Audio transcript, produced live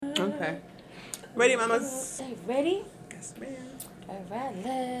Okay. Ready, mamas? Ready? Yes, ma'am. All right,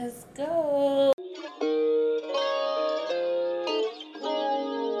 let's go.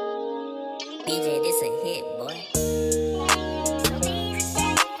 DJ, this a hit, boy.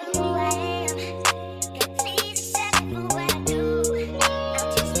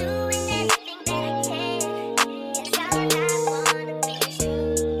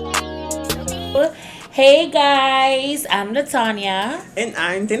 Hey guys, I'm Latanya. And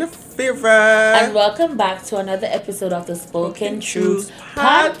I'm Dana And Fever. welcome back to another episode of the Spoken Truth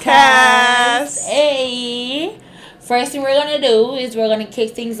Podcast. Podcast. Hey. First thing we're gonna do is we're gonna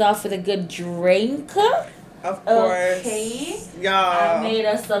kick things off with a good drink. Of course. Okay. I Y'all. made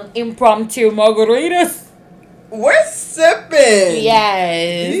us some impromptu margaritas. We're sipping.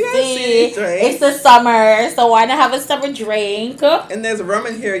 Yes. Do you guys see these drinks? It's the summer, so why not have a summer drink? And there's rum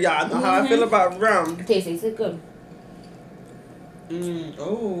in here, y'all. Know how I feel about rum. Tastes it good.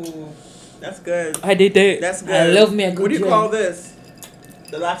 Oh, that's good. I did that. That's good. I love me a good What do you drink. call this?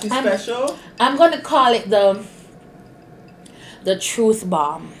 The Latte Special? I'm gonna call it the Truth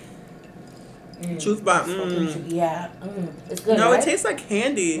Bomb. Truth Bomb. Yeah. It's good. No, right? it tastes like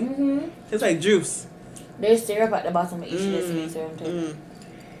candy. Tastes like juice. There's syrup at the bottom of each listening syrup too.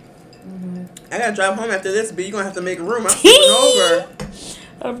 I gotta drive home after this, but you're gonna have to make room. I'm sitting over.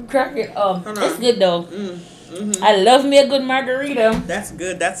 I'm cracking up. Hold on. It's good though. I love me a good margarita. That's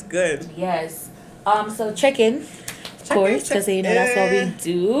good. That's good. Yes. So check in, of course, because you know that's what we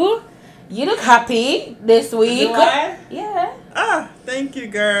do. You look happy this week. Do I? Yeah. Ah, thank you,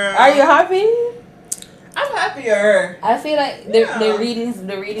 girl. Are you happy? I'm happier. I feel like Yeah. the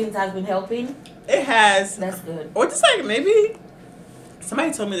readings have been helping. It has. That's good. Or just like maybe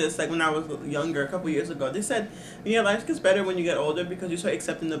somebody told me this like when I was younger a couple years ago. They said your life gets better when you get older because you start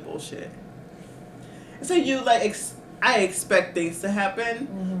accepting the bullshit. And so you like I expect things to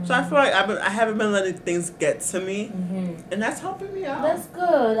happen. So I feel like I haven't been letting things get to me, and that's helping me out. That's good.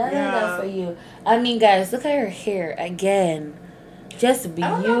 I like that for you. I mean, guys, look at her hair again. Just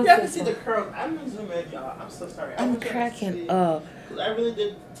beautiful. I don't know if y'all can see the curls. I'm gonna zoom in, y'all. I'm so sorry. I'm cracking up. I really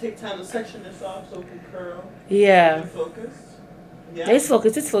did take time to section this off so it can curl. Yeah. And focus. Yeah. It's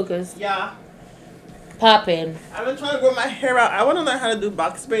focused. It's focused. Yeah. Popping. I've been trying to grow my hair out. I want to learn how to do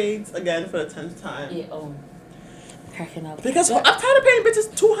box braids again for the 10th time. Yeah. Oh. Cracking up. Because I'm tired of paying bitches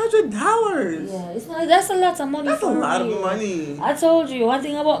 $200. Yeah, it's not. That's a lot of money. That's a for lot real. of money. I told you one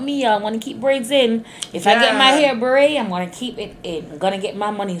thing about me. I want to keep braids in. If I get my hair braid, I'm gonna keep it in. I'm gonna get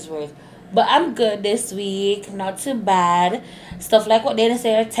my money's worth. But I'm good this week. Not too bad. Stuff like what they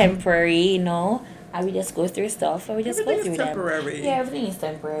say are temporary. You know. I will just go through stuff. I will just Everything go through is temporary. them. Yeah, everything is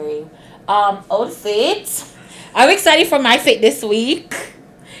temporary. Outfit. I'm excited for my fit this week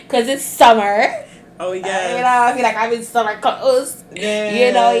because it's summer. Oh, yes. You know, I feel like I'm in summer clothes. Yeah.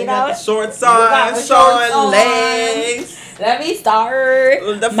 You know. Got the shorts got on, the showing shorts on. legs. Let me start.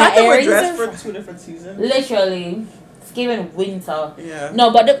 The fact that we're dressed for 2 different seasons. Literally. It's giving winter. Yeah.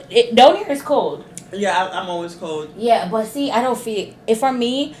 No, but down here is cold. Yeah, I'm always cold. Yeah, but see, I don't feel it. For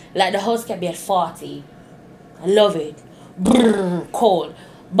me, like the house can be at 40. I love it. Brrr, cold.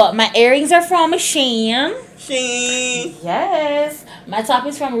 But my earrings are from Shein. She. Yes. My top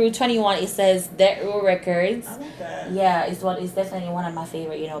is from Route 21. It says Death Row Records. I like that. Yeah, it's definitely one of my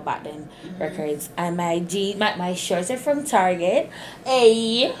favorite, back then records. And my shorts are from Target.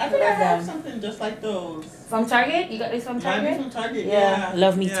 Hey, I think I have something just like those. From Target? You got this from Target? Mine is from Target, Yeah,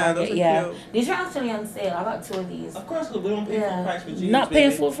 love me yeah, Target. those are Yeah, cute. these are actually on sale. I got 2 of these. Of course, we don't pay full price for jeans. Not paying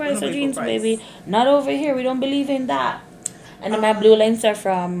baby. full We price don't for pay full jeans, price. baby. Not over here. We don't believe in that. And then my blue lens are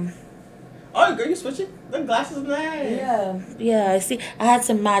from. Oh, girl, you switching? The glasses are nice. Yeah. See, I had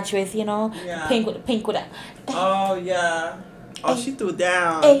to match with Yeah. pink with that. Oh, yeah. Oh, she threw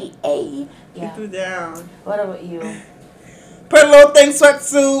down. Hey. She Yeah. threw down. What about you? Put a little thing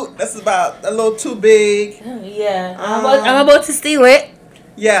sweatsuit. That's about a little too big. Yeah, I'm about to steal it.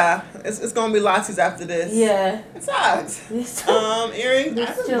 Yeah, it's gonna be Lottie's after this. Yeah. It sucks. This- Earrings. This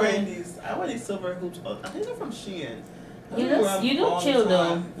I just chill. wearing these. I wear these silver hoops. Oh, I think they're from Shein. You do chill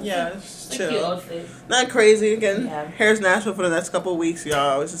though. Yeah, it's It's a cute chill. outfit. Not crazy. Again, Yeah. hair's natural for the next couple of weeks,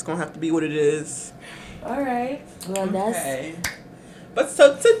 y'all. It's just gonna have to be what it is. All right. Well, Okay. But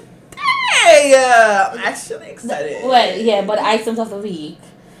so today, I'm actually excited. Well, yeah, but items of the week.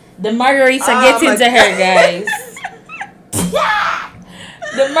 The margaritas are Oh getting my to her, God. guys.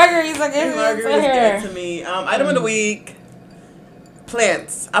 The margaritas are getting to Margaritas get to her. me. Item of the week.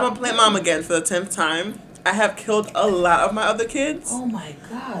 Plants. I'm a plant mom again for the 10th time. I have killed a lot of my other kids. Oh my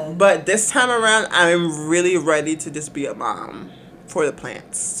God. But this time around, I'm really ready to just be a mom for the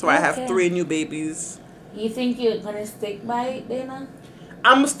plants. So I have Okay. 3 new babies. You think you're gonna stick by it, Dana?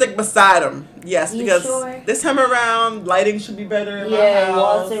 I'm gonna stick beside him. Yes, You because sure? this time around, lighting should be better in my Yeah,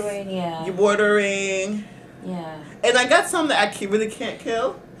 house. watering, yeah. You watering. Yeah. And I got some that I really can't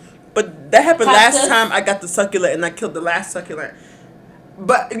kill. But that happened Cactus? last time I got the succulent and I killed the last succulent.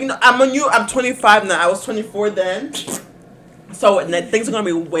 But, I'm 25 now. I was 24 then. So things are going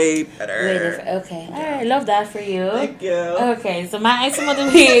to be way better. Way different. Okay. All right. Love that for you. Thank you. Okay. So my item of the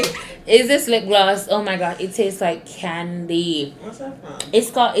week is this lip gloss. Oh my god, it tastes like candy. What's that from?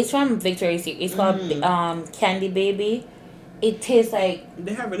 It's from Victoria's Secret. It's called Candy Baby. It tastes like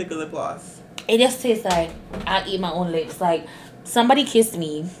They have really good lip gloss. it just tastes like I eat my own lips. Like somebody kissed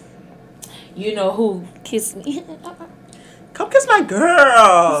me. You know who kissed me? Come kiss my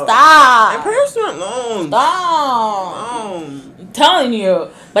girl. Stop. And perhaps not alone. Stop. I'm telling you.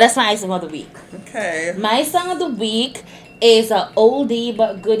 But that's my item of the week. Okay. My song of the week is a oldie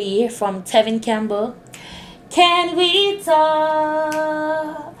but goodie from Tevin Campbell. Can we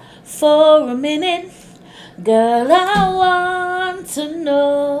talk for a minute? Girl, I want to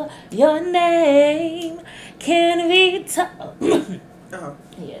know your name. Can we talk? Oh.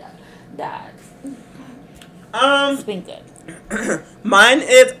 Yeah, that. It's been good. Mine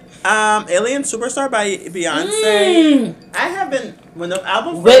is Alien Superstar by Beyonce. I haven't when the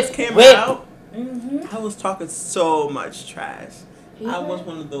album first came out. I was talking so much trash. I was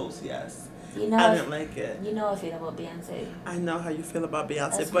one of those, yes. I didn't like it. You know I feel about Beyonce. I know how you feel about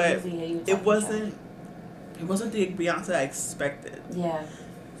Beyonce, That's but crazy, it wasn't the Beyonce I expected. Yeah.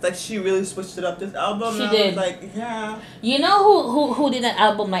 Like she really switched it up this album. She and did. I was like, yeah. You know who did an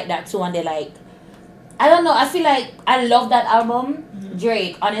album like that too, and they like, I don't know. I feel like I love that album.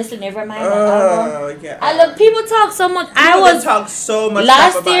 Drake, honestly, never mind that album. Yeah. I love people talk so much. People talk so much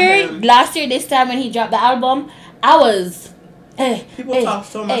last about year. him. Last year, this time when he dropped the album, I was. People talk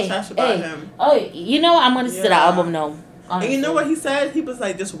so much trash about him. Oh, you know what? I'm gonna listen to the album now. Honestly. And you know what he said? He was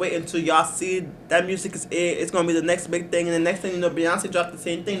like, just wait until y'all see that music is it. It's gonna be the next big thing, and the next thing you know, Beyonce dropped the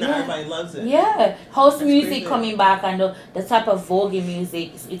same thing. Now everybody loves it. Yeah, house That's music crazy. coming back, and the type of voguing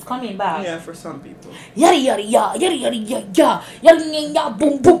music, it's coming back. Yeah, for some people. Yada yada yada yada yada yada yada yada yada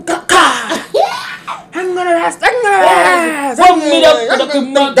boom boom ka ka. I'm gonna ask. Run me up to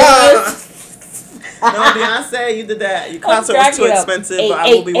my dance. No, Beyonce, you did that. Your concert was too expensive, but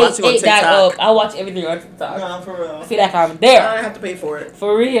I will be watching on TikTok. I watch everything on TikTok. No, for real. I feel like I'm there. I don't have to pay for it.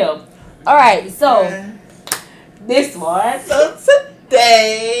 For real. All right, so this one. So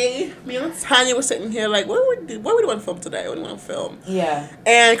today, me and Tanya was sitting here like, what we want to film today? What do we want to film? Yeah.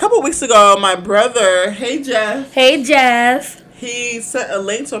 And a couple of weeks ago, my brother, hey Jeff, he sent a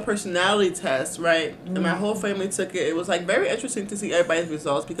link to a personality test, right? And my whole family took it. It was like very interesting to see everybody's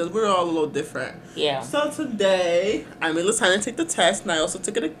results because we're all a little different. Yeah. So today, I made Latanya take the test, and I also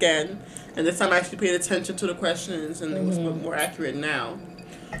took it again. And this time I actually paid attention to the questions, and it was more accurate now.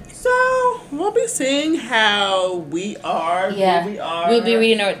 So we'll be seeing how we are. Yeah. Who we are. We'll be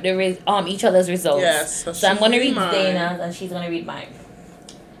reading each other's results. Yes. So I'm gonna read mine. Dana's, and she's gonna read mine.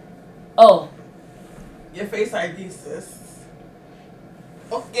 Oh. Your face ID, sis.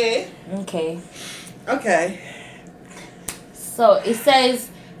 Okay. Okay. So it says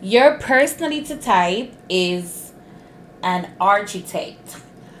your personality type is an architect.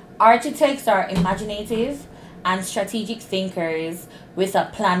 Architects are imaginative and strategic thinkers with a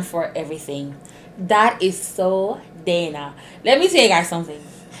plan for everything. That is so Dana. Let me tell you guys something.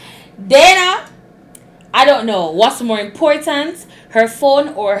 Dana, I don't know what's more important, her phone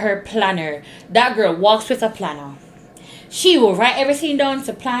or her planner. That girl walks with a planner. She will write everything down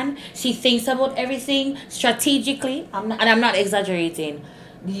to plan. She thinks about everything strategically. I'm not exaggerating.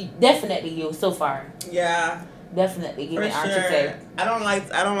 Definitely you so far. Yeah. Definitely give For me sure. architect. I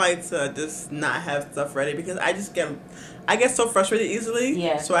don't like to just not have stuff ready because I get so frustrated easily.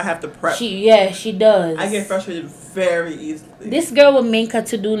 Yeah. So I have to prep. She does. I get frustrated very easily. This girl will make a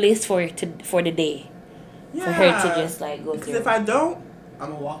to-do list for the day. Yeah. For her to just like go because through. if I don't,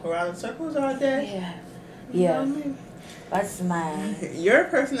 I'm gonna walk around in circles all day. Yeah. You know Yeah. what I mean? That's mine. Your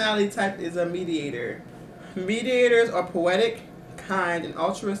personality type is a mediator. Mediators are poetic, kind, and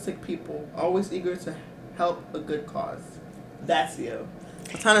altruistic people, always eager to help a good cause. That's you.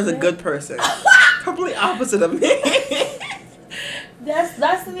 Katana's a good person. Completely opposite of me. That's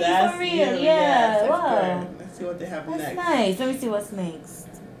me That's for real. you. Yeah. Yes, that's Wow. good. Let's see what they have That's next. nice. Let me see what's next.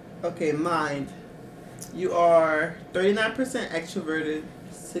 Okay, mind. You are 39% extroverted,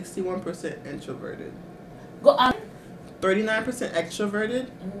 61% introverted. Go on. 39% extroverted,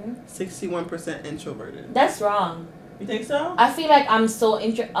 61% introverted. That's wrong. You think so? I feel like I'm so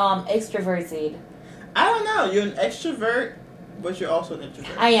extroverted. I don't know. You're an extrovert, but you're also an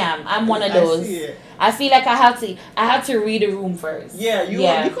introvert. I am. I'm one of those. I see it. I feel like I have to read the room first. Yeah, you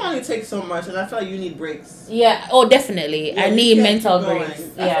can only take so much, and I feel like you need breaks. Yeah. Oh, definitely. Yeah, I need mental breaks. I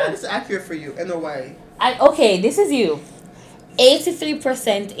feel like it's accurate for you in a way. Okay, this is you.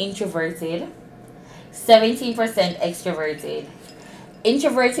 83% introverted, 17% extroverted.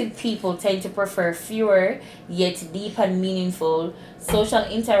 Introverted people tend to prefer fewer yet deep and meaningful social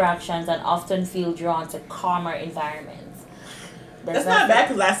interactions and often feel drawn to calmer environments. That's not bad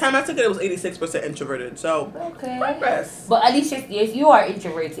because last time I took it, it was 86% introverted. So, okay. Progress. But at least you are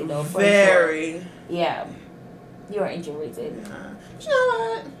introverted though. Very. Sure. Yeah. You are introverted. Yeah. But you know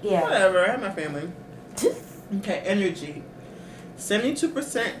what? Yeah. Whatever. I have my family. Okay, energy.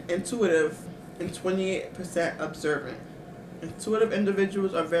 72% intuitive and 28% observant. Intuitive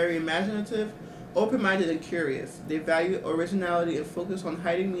individuals are very imaginative, open-minded, and curious. They value originality and focus on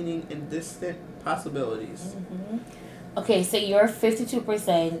hiding meaning in distant possibilities. Mm-hmm. Okay, so you're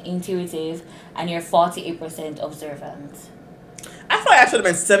 52% intuitive and you're 48% observant. I feel like I should have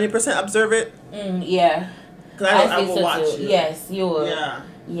been 70% observant. Yeah. Because I will so watch too. you. Yes, you will. Yeah.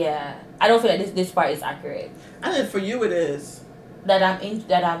 Yeah. I don't feel like this part is accurate. I think for you it is. That I'm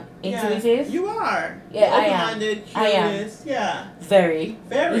intuitive. You are. Yeah, You're open-minded, I am. curious. Yeah. Very.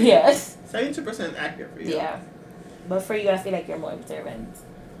 Very. Yes. 72% accurate for you. Yeah. But for you, I feel like you're more observant.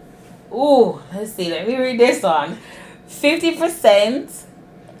 Ooh, let's see. Let me read this one. 50%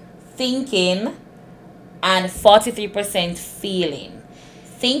 thinking and 43% feeling.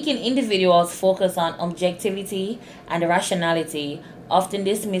 Thinking individuals focus on objectivity and rationality, often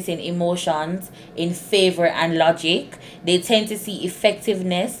dismissing emotions in favor and logic. They tend to see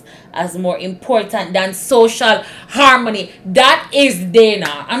effectiveness as more important than social harmony. That is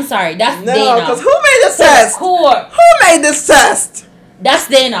Dana. I'm sorry, that's Dana. No, because who made this test? Who made this test? That's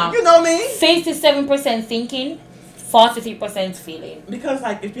Dana. You know me? 57% thinking, 43% feeling. Because,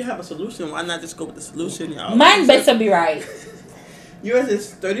 like, if you have a solution, why not just go with the solution, y'all? Mine better be right. Yours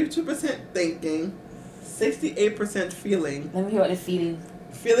is 32% thinking, 68% feeling. Let me hear what the feeling.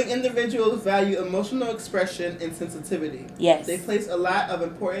 Feeling individuals value emotional expression and sensitivity. Yes. They place a lot of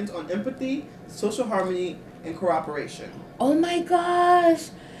importance on empathy, social harmony, and cooperation. Oh my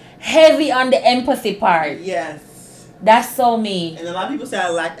gosh. Heavy on the empathy part. Yes. That's so me. And a lot of people say I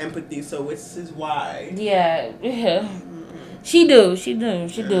lack empathy, so which is why. Yeah. She do.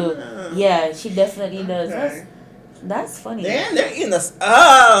 Yeah, she definitely does. Okay. That's funny. Damn, they're eating us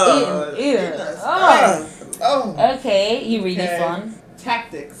up. Eating us up. Oh. Okay, you read this one.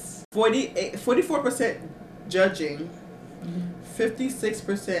 Tactics. 44% judging.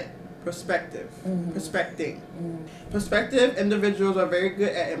 56% perspective. Prospecting. Prospective individuals are very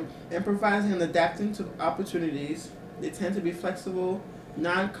good at improvising and adapting to opportunities. They tend to be flexible,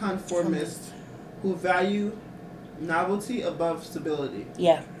 non-conformist, who value novelty above stability.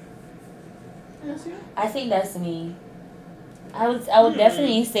 Yeah. That's you? I think that's me. I would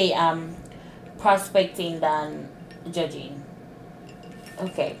definitely say prospecting than judging.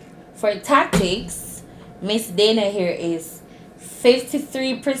 Okay. For tactics, Miss Dana here is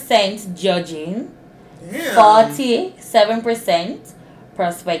 53% judging, 47%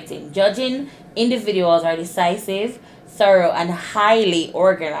 prospecting. Judging individuals are decisive, thorough, and highly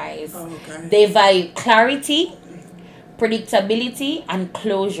organized. Oh, okay. They value clarity, predictability, and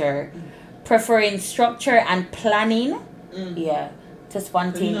closure, preferring structure and planning. Yeah, to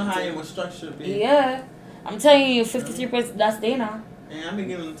spontaneity. You know how you want structure to be. Yeah, I'm telling you, 53%. That's Dana. And I've been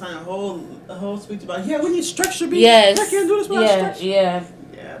giving the time a whole speech about we need structure. Yes. I can't do this without structure. Yeah.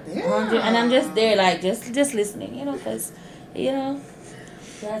 Yeah. Damn. And I'm just there, like just listening, because,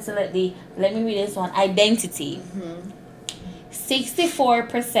 let me read this one. Identity.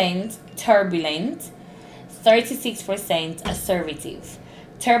 64% turbulent, 36% assertive.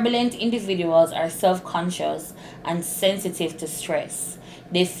 Turbulent individuals are self-conscious and sensitive to stress.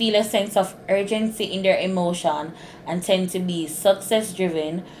 They feel a sense of urgency in their emotion and tend to be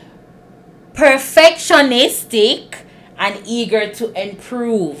success-driven, perfectionistic, and eager to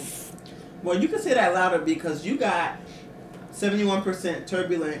improve. Well, you can say that louder because you got 71%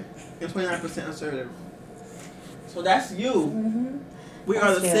 turbulent and 29% assertive. So that's you. We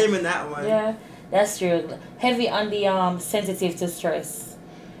are the same in that one. Yeah, that's true. Heavy on the sensitive to stress.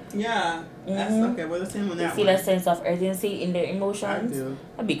 Yeah, that's okay. We're the same on that one. They feel a sense of urgency in their emotions. I do.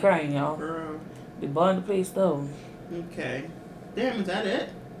 I'd be crying, y'all. Girl. Be born the place though. Okay. Damn, is that it?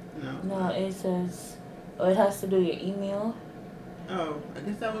 No, it says. Oh, it has to do your email. Oh, I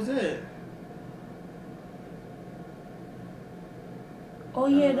guess that was it. Oh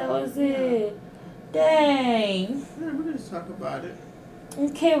yeah, that was it. Dang. Yeah, we're gonna talk about it.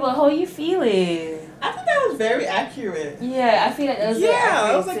 Okay, well, how you feeling? I I think that was very accurate. Yeah, I feel like that was very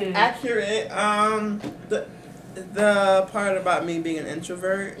accurate it was like too. accurate. The part about me being an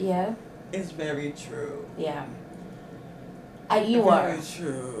introvert Yeah. is very true. Yeah. You are. Very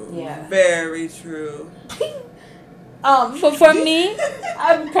true. Yeah. Very true. For me,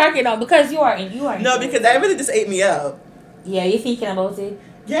 I'm cracking up because you are. No, because that really just ate me up. Yeah, you're thinking about it.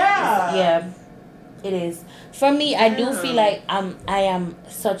 Yeah. Yeah, it is. For me, I do feel like I am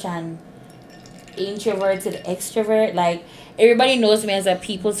such an introverted extrovert. Like everybody knows me as a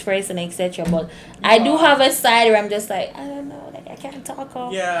people's person, etc. But I do have a side where I'm just like, I don't know, like I can't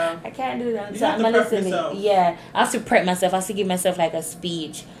talk. Yeah. I can't do that. You So have I'm to not prep listening. yourself. Yeah, I have to prep myself. I have to give myself like a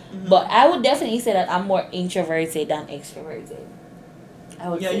speech. But I would definitely say that I'm more introverted than extroverted. I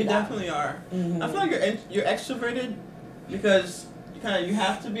would say you that. definitely are. Mm-hmm. I feel like you're extroverted because you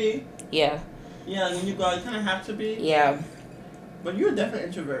have to be. Yeah. Yeah, when you go out, you kind of have to be. Yeah. But you're definitely an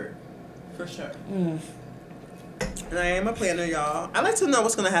introvert, for sure. Mm. And I am a planner, y'all. I like to know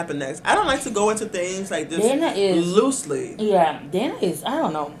what's gonna happen next. I don't like to go into things like this Dana is loosely. Yeah, Dana is. I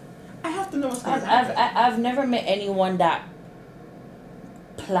don't know. I have to know what's gonna happen. I've never met anyone that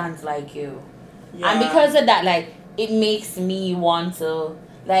plans like you, Yeah. and because of that, like it makes me want to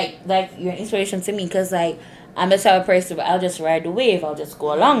like you're an inspiration to me because like I'm the type of person where I'll just ride the wave. I'll just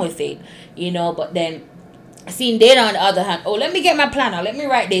go along with it, you know. But then seeing Dana on the other hand, oh, let me get my planner. Let me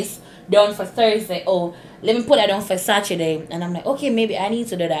write this down for Thursday. Oh, let me put that down for Saturday. And I'm like, okay, maybe I need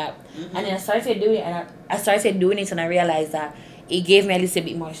to do that. Mm-hmm. And then I started doing it, and I started doing it, and I realized that it gave me a little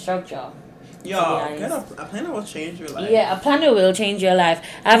bit more structure. Y'all, a planner will change your life. Yeah, a planner will change your life.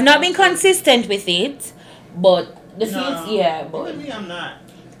 I've not been consistent with it, but but Even me, I'm not.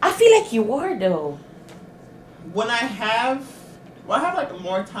 I feel like you are though. When I have like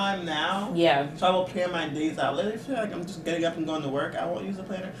more time now. Yeah. So I will plan my days out. Like, I feel like I'm just getting up and going to work. I won't use a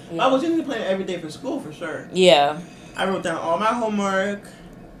planner. Yeah. I was using a planner every day for school for sure. Yeah. I wrote down all my homework.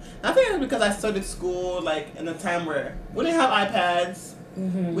 I think it's because I started school like in a time where we didn't have iPads.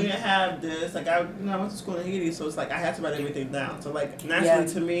 Mm-hmm. We didn't have this. Like I went to school in Haiti, so it's like I had to write everything down. So like naturally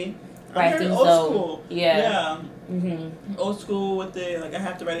to me, I'm very old school. Yeah. Yeah. Mm-hmm. Old school with it. Like I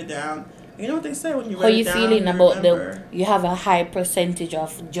have to write it down. You know what they say when you How write you it down. feeling you about remember. you have a high percentage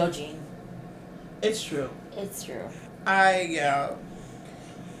of judging? It's true. It's true.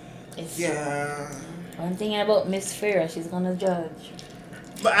 It's yeah. I'm thinking about Miss Farrah. She's gonna judge.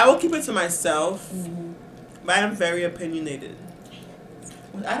 But I will keep it to myself. Mm-hmm. But I'm very opinionated.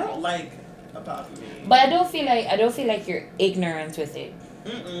 What I don't like about me. But I don't feel like you're ignorant with it.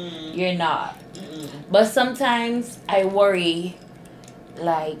 Mm-mm. You're not. Mm-mm. But sometimes I worry,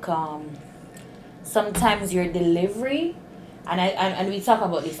 like sometimes your delivery, and we talk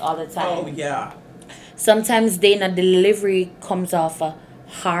about this all the time. Oh yeah. Sometimes Dana delivery comes off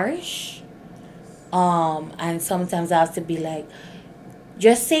harsh. And sometimes I have to be like,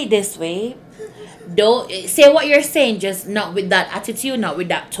 just say it this way. Don't say what you're saying, just not with that attitude, not with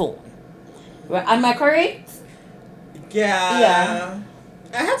that tone. Right? Am I correct? Yeah. Yeah.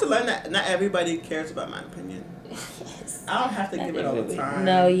 I have to learn that not everybody cares about my opinion. Yes. I don't have to give it all the time.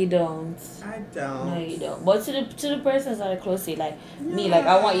 No, you don't. I don't. No, you don't. But to the persons that are close to you, like me, like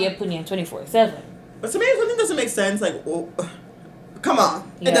I want your opinion 24/7. But to me, something doesn't make sense. Like, oh, come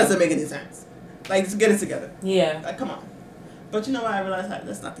on, Yeah. It doesn't make any sense. Like, just get it together. Yeah. Like, come on. But you know what? I realized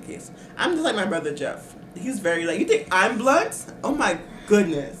that's not the case. I'm just like my brother Jeff. He's very like, you think I'm blunt? Oh my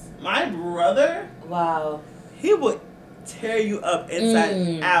goodness, my brother. Wow. He would tear you up inside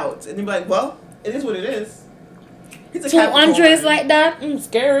and out, and he'd be like, well, it is what it is. He's a Two Andres Capricorn. like that?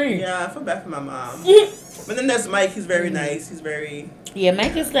 Scary. Yeah, I feel bad for my mom. But then there's Mike. He's very nice. He's very. Yeah,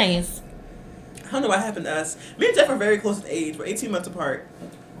 Mike is nice. I don't know what happened to us. Me and Jeff are very close in age. We're 18 months apart.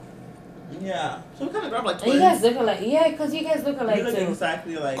 Yeah. So we kind of grew up like twins. You guys look alike. Yeah, because you guys look alike we look too.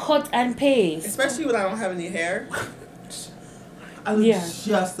 exactly like. Cut and paste. Especially when I don't have any hair. I look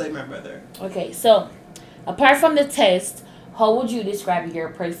just like my brother. Okay, so apart from the test, how would you describe your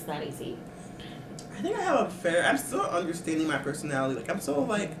personality? I think I have I'm still understanding my personality. Like, I'm still,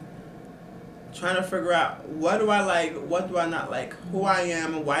 like, trying to figure out what do I like, what do I not like, who I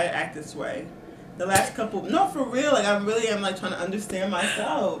am, and why I act this way. The last couple, no, for real, like, I really am, like, trying to understand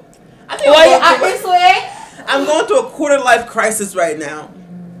myself. I think Why you act this way? I'm going through a quarter-life crisis right now.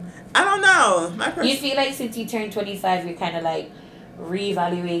 I don't know. You feel like since you turned 25, you're kind of, like,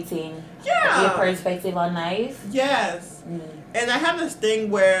 reevaluating your perspective on life? Yes. And I have this thing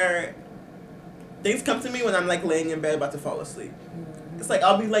where things come to me when I'm like laying in bed about to fall asleep. It's like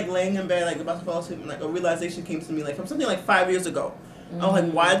I'll be like laying in bed like about to fall asleep and like a realization came to me like from something like 5 years ago. I'm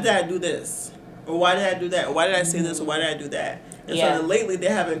like, why did I do this? Or why did I do that? Or why did I say this? Or why did I do that? And so lately they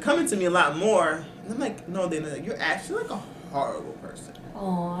have been coming to me a lot more. And And I'm like, no, Dana, you're actually like a horrible person.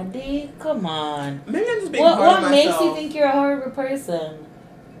 Oh, D, come on. Maybe I'm just being hard on What myself. makes you think you're a horrible person?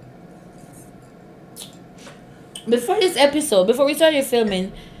 Before this episode, before we started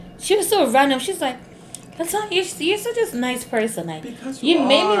filming, she was so random. She's like, Latonya, you're such a nice person. Like, Because you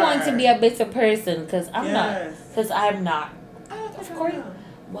made me want are. to be a better person because I'm not. Yes. Because I'm not. Of course.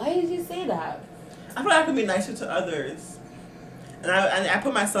 Why did you say that? I feel like I can be nicer to others. And I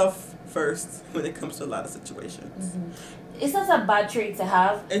put myself first when it comes to a lot of situations. It's not a bad trait to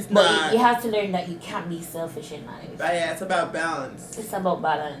have. It's but not. You have to learn that you can't be selfish in life. But yeah, it's about balance. It's about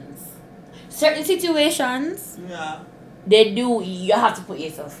balance. Certain situations, Yeah. you have to put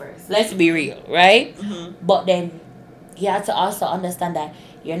yourself first. Let's be real, right? Mm-hmm. But then you have to also understand that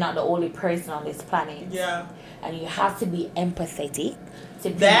you're not the only person on this planet. Yeah. And you have to be empathetic to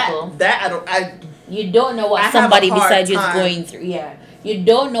people. You don't know what somebody beside you is going through. Yeah. You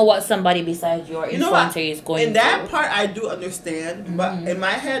don't know what somebody beside you or in front of you is going through. In that part, I do understand. But in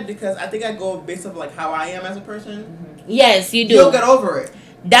my head, because I think I go based off like how I am as a person. Yes, you do. You'll get over it.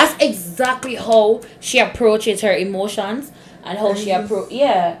 That's exactly how she approaches her emotions and how she approaches.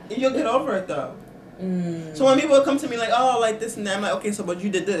 Yeah. You'll get over it though. So when people come to me like, oh, like this and that, I'm like, okay, so but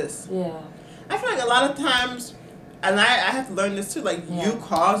you did this. Yeah. I feel like a lot of times, and I have to learn this too, like you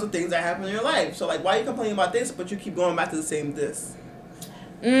cause the things that happen in your life. So like, why are you complaining about this, but you keep going back to the same this?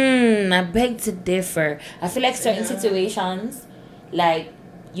 I beg to differ. I feel like certain situations, like,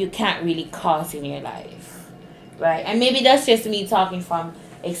 you can't really cause in your life. Right? And maybe that's just me talking from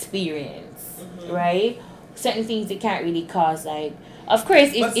experience. Right? Certain things you can't really cause, like, of course,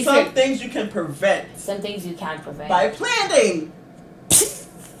 if some things you can prevent. Some things you can't prevent. By planning.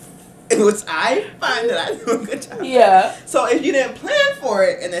 Which I find that I do a good job. Yeah. So if you didn't plan for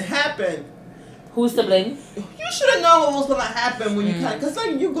it and it happened, who's to blame? You should have known what was gonna happen when you because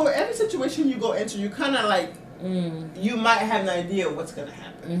like you go every situation you go into, you kind of like you might have an idea of what's gonna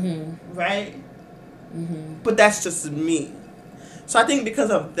happen, right? But that's just me. So I think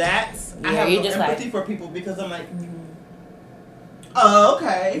because of that, I have no empathy for people because I'm like, oh,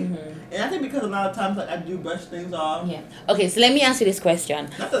 okay. And I think because a lot of times like I do brush things off. Yeah. Okay, so let me ask you this question.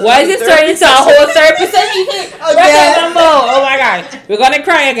 Why is it turning into a whole therapy session? Oh my god. We're gonna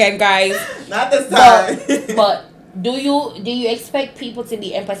cry again, guys. Not this time. But do you expect people to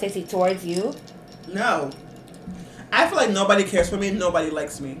be empathetic towards you? No. I feel like nobody cares for me, nobody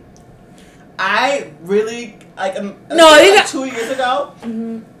likes me. I really like like 2 years ago.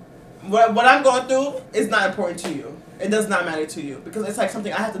 What I'm going through is not important to you. It does not matter to you because it's like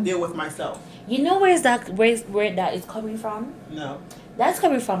something I have to deal with myself. You know where that is coming from? No. That's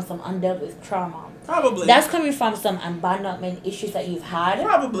coming from some undealt with trauma. Probably. That's coming from some abandonment issues that you've had.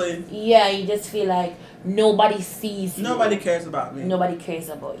 Probably. Yeah, you just feel like nobody sees you. Nobody cares about me. Nobody cares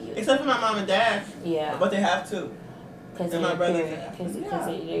about you. Except for my mom and dad. Yeah. But they have to. Because my brothers.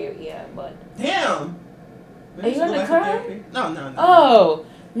 Yeah, but. Damn. Are you gonna cry? No. Oh,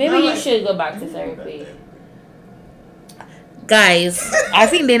 maybe you should go back to therapy. Guys, I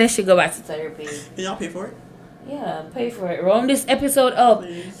think Dana should go back to therapy. Can y'all pay for it? Yeah, pay for it. Round this episode up.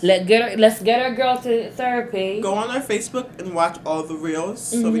 Let's get our girl to therapy. Go on our Facebook and watch all the reels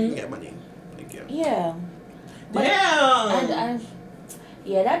so we can get money. Thank you. Yeah. Damn.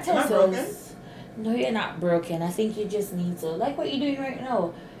 Yeah, that tells Am I broken? us. No, you're not broken. I think you just need to, like what you're doing right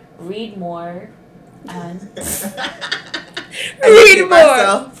now, read more and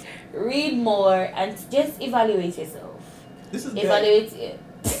read more and just evaluate yourself. This is evaluate it.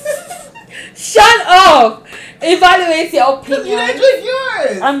 Shut up! Evaluate your opinion. You didn't drink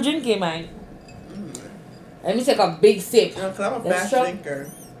yours. I'm drinking mine. Let me take a big sip. No, because I'm a fast drinker.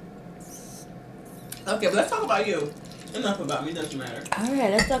 Okay, but let's talk about you. Enough about me, doesn't matter.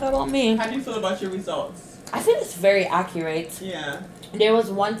 Alright, let's talk about me. How do you feel about your results? I feel it's very accurate. Yeah. There was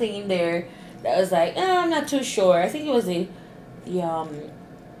one thing in there that was like, I'm not too sure. I think it was the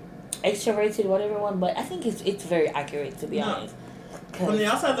extroverted whatever one, but I think it's very accurate to be honest. From the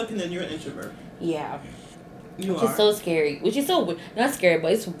outside looking in, you're an introvert. Yeah. You which is so scary. Which is so not scary,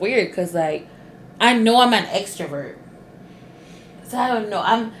 but it's weird because like I know I'm an extrovert. So I don't know.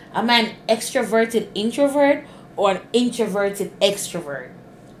 I'm an extroverted introvert or an introverted extrovert.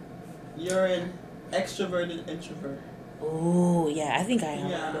 You're an extroverted introvert. Oh yeah, I think I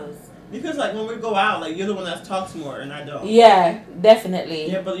am one of those. Because like when we go out, like you're the one that talks more and I don't. Yeah, definitely.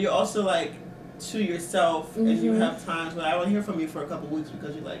 Yeah, but you're also like to yourself and you have times when I don't hear from you for a couple weeks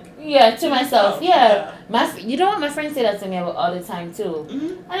because you're like to myself. Yeah. You know what my friends say that to me about all the time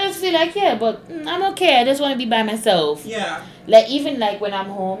too. I just feel like but I'm okay. I just want to be by myself. Yeah. Like even like when I'm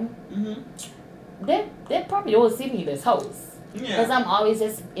home, they probably won't see me in this house. Yeah. Because I'm always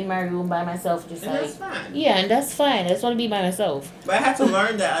just in my room by myself, just And like. that's fine. Yeah, and that's fine. I just want to be by myself. But I had to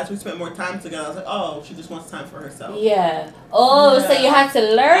learn that as we spent more time together. I was like, oh, she just wants time for herself. Yeah. Oh, Yeah. so you had to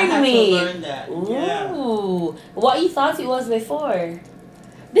I learn had me. to learn that. Yeah. Ooh. What you thought it was before?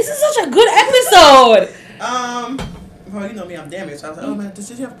 This is such a good episode. Well, you know me, I'm damaged. So I was like, oh man, does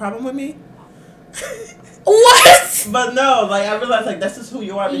she have a problem with me? What? But no, like I realized like this is who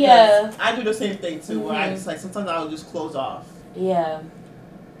you are because Yeah. I do the same thing too. Where I Mhm. just like sometimes I'll just close off. Yeah.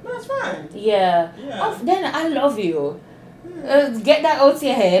 But that's fine. Yeah. Yeah. Oh, then I love you. Get that out of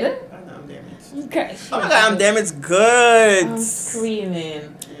your head. I know I'm damaged. Okay. Oh my god, I'm damaged good. I'm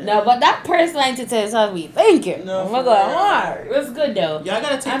screaming. Yeah. No, but that personality test helped me. Thank you. No, Oh my for god. real. Alright. It was good though. Y'all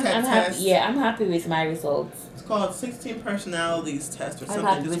gotta take that I'm test. happy. Yeah, I'm happy with my results. It's called 16 personalities test or I'm something.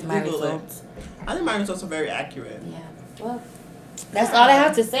 happy Just with my Google results. it. I think my results are very accurate. Yeah. Well, that's all I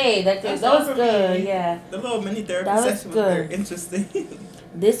have to say. That That's was all for good. me. Yeah. The little mini therapy That was session was very good. interesting.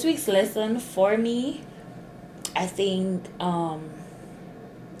 This week's lesson for me, I think,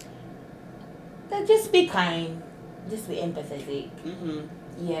 that just be kind, just be empathetic.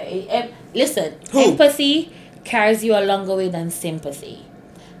 Mm-hmm. Yeah. Listen, Who? empathy carries you a longer way than sympathy.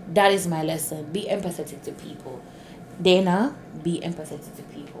 That is my lesson. Be empathetic to people. Dana, be empathetic to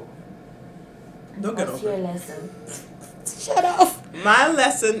people. Don't get What's over your it. lesson? Shut up. My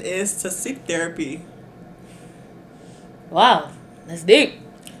lesson is to seek therapy. Wow, that's deep.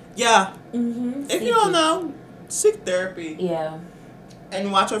 Yeah. Mm-hmm. If you don't know, seek therapy. Yeah.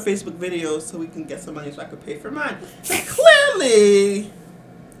 And watch our Facebook videos so we can get some money so I could pay for mine. Clearly.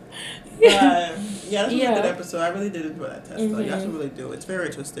 Yeah, this was a good episode. I really did enjoy that test, though. Y'all should really do it. It's very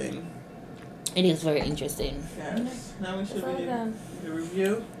interesting. It is very interesting. Yes. Now we should That's all do done. the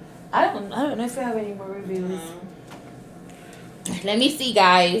review. I don't know if you have any more reviews. Um, Let me see,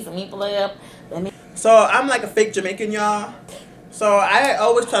 guys. Let me pull it up. So I'm like a fake Jamaican, y'all. So I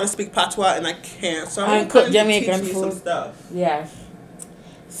always try to speak patois and I can't. So I I'm cook to Jamaican teach me some food. stuff. Yeah.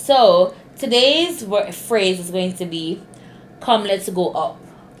 So today's phrase is going to be, "Come, let's go up."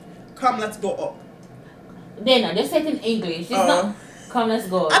 Come, let's go up. Then just say it in English. It's not. Come, let's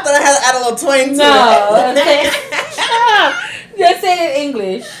go I up. thought I had to add a little twang to No. it. Just say it in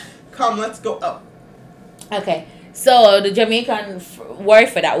English. Come, let's go up. Okay. So the Jamaican word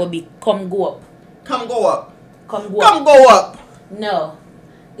for that would be "come go up." Come, go up. Come go Come, up. go up. No,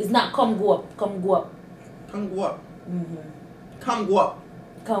 it's not come go up. Come go up. Come, go up. Mhm. Come, go up.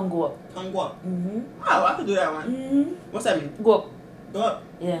 Come go up. Come, go up. Mhm. Oh, I could do that one. Mhm. What's that mean? Go up. Go up.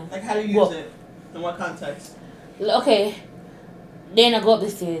 Yeah. Like, how do you Go use up. it? In what context? Okay. Then I go up the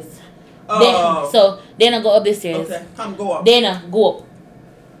stairs. Oh. Then I go up the stairs. Okay. Come, go up. Then I go up.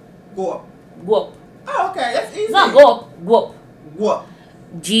 Go up. Go up. Oh, okay. That's easy. It's not go up. Go up. Go up.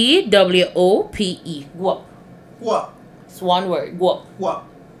 GWOPE. Go up. Go up. It's one word. Go up. Go up.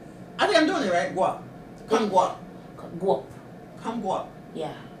 I think I'm doing it right. Go up. Come, go up. Go up. Come, go up.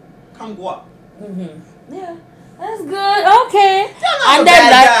 Yeah. Come, go up. Yeah. That's good. Okay. not And a then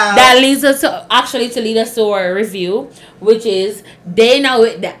bad guy. that leads us to lead us to our review, which is Dana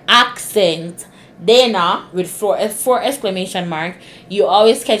with the accent. Dana with four exclamation mark. You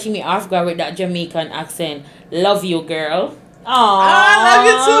always catching me off guard with that Jamaican accent. Love you, girl. Aww. I love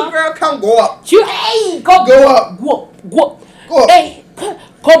you too, girl. Come, go up. Hey, come Go up. Go up. Go up. Go up. Hey, come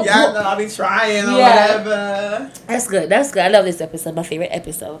Yeah, go up. I'll be trying or Yeah. whatever. That's good. That's good. I love this episode. My favorite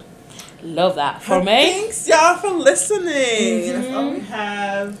episode. Love that. For me. Thanks, y'all, for listening. Mm-hmm. That's all we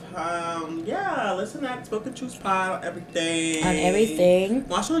have. Yeah, listen at Spoken Truth Pod on everything. On everything.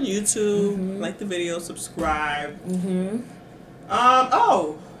 Watch on YouTube. Like the video. Subscribe. Mm-hmm.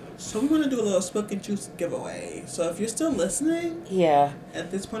 So we're gonna do a little Spoken Truth giveaway. So if you're still listening Yeah. at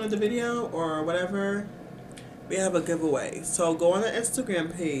this point of the video or whatever, we have a giveaway. So go on the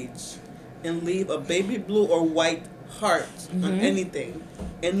Instagram page and leave a baby blue or white heart on anything,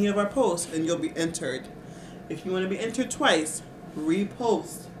 any of our posts, and you'll be entered. If you want to be entered twice,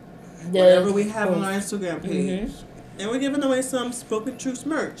 repost whatever we have on our Instagram page. And we're giving away some Spoken Truth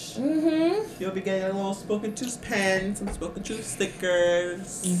merch. You'll be getting a little Spoken Truth pen, some Spoken Truth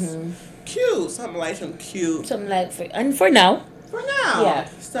stickers. Cute, something light, something cute. Something like for now. For now. Yeah.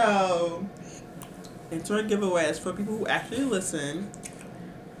 So, enter a giveaway. It's for people who actually listen.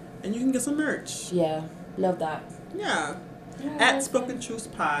 And you can get some merch. Yeah. Love that. Yeah. Yeah, At Spoken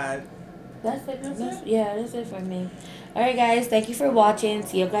Truth Pod. That's it. That's it? Yeah, that's it for me. Alright guys, thank you for watching.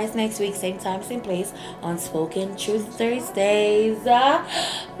 See you guys next week, same time, same place on Spoken Truth Thursdays.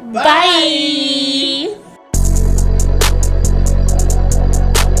 Bye.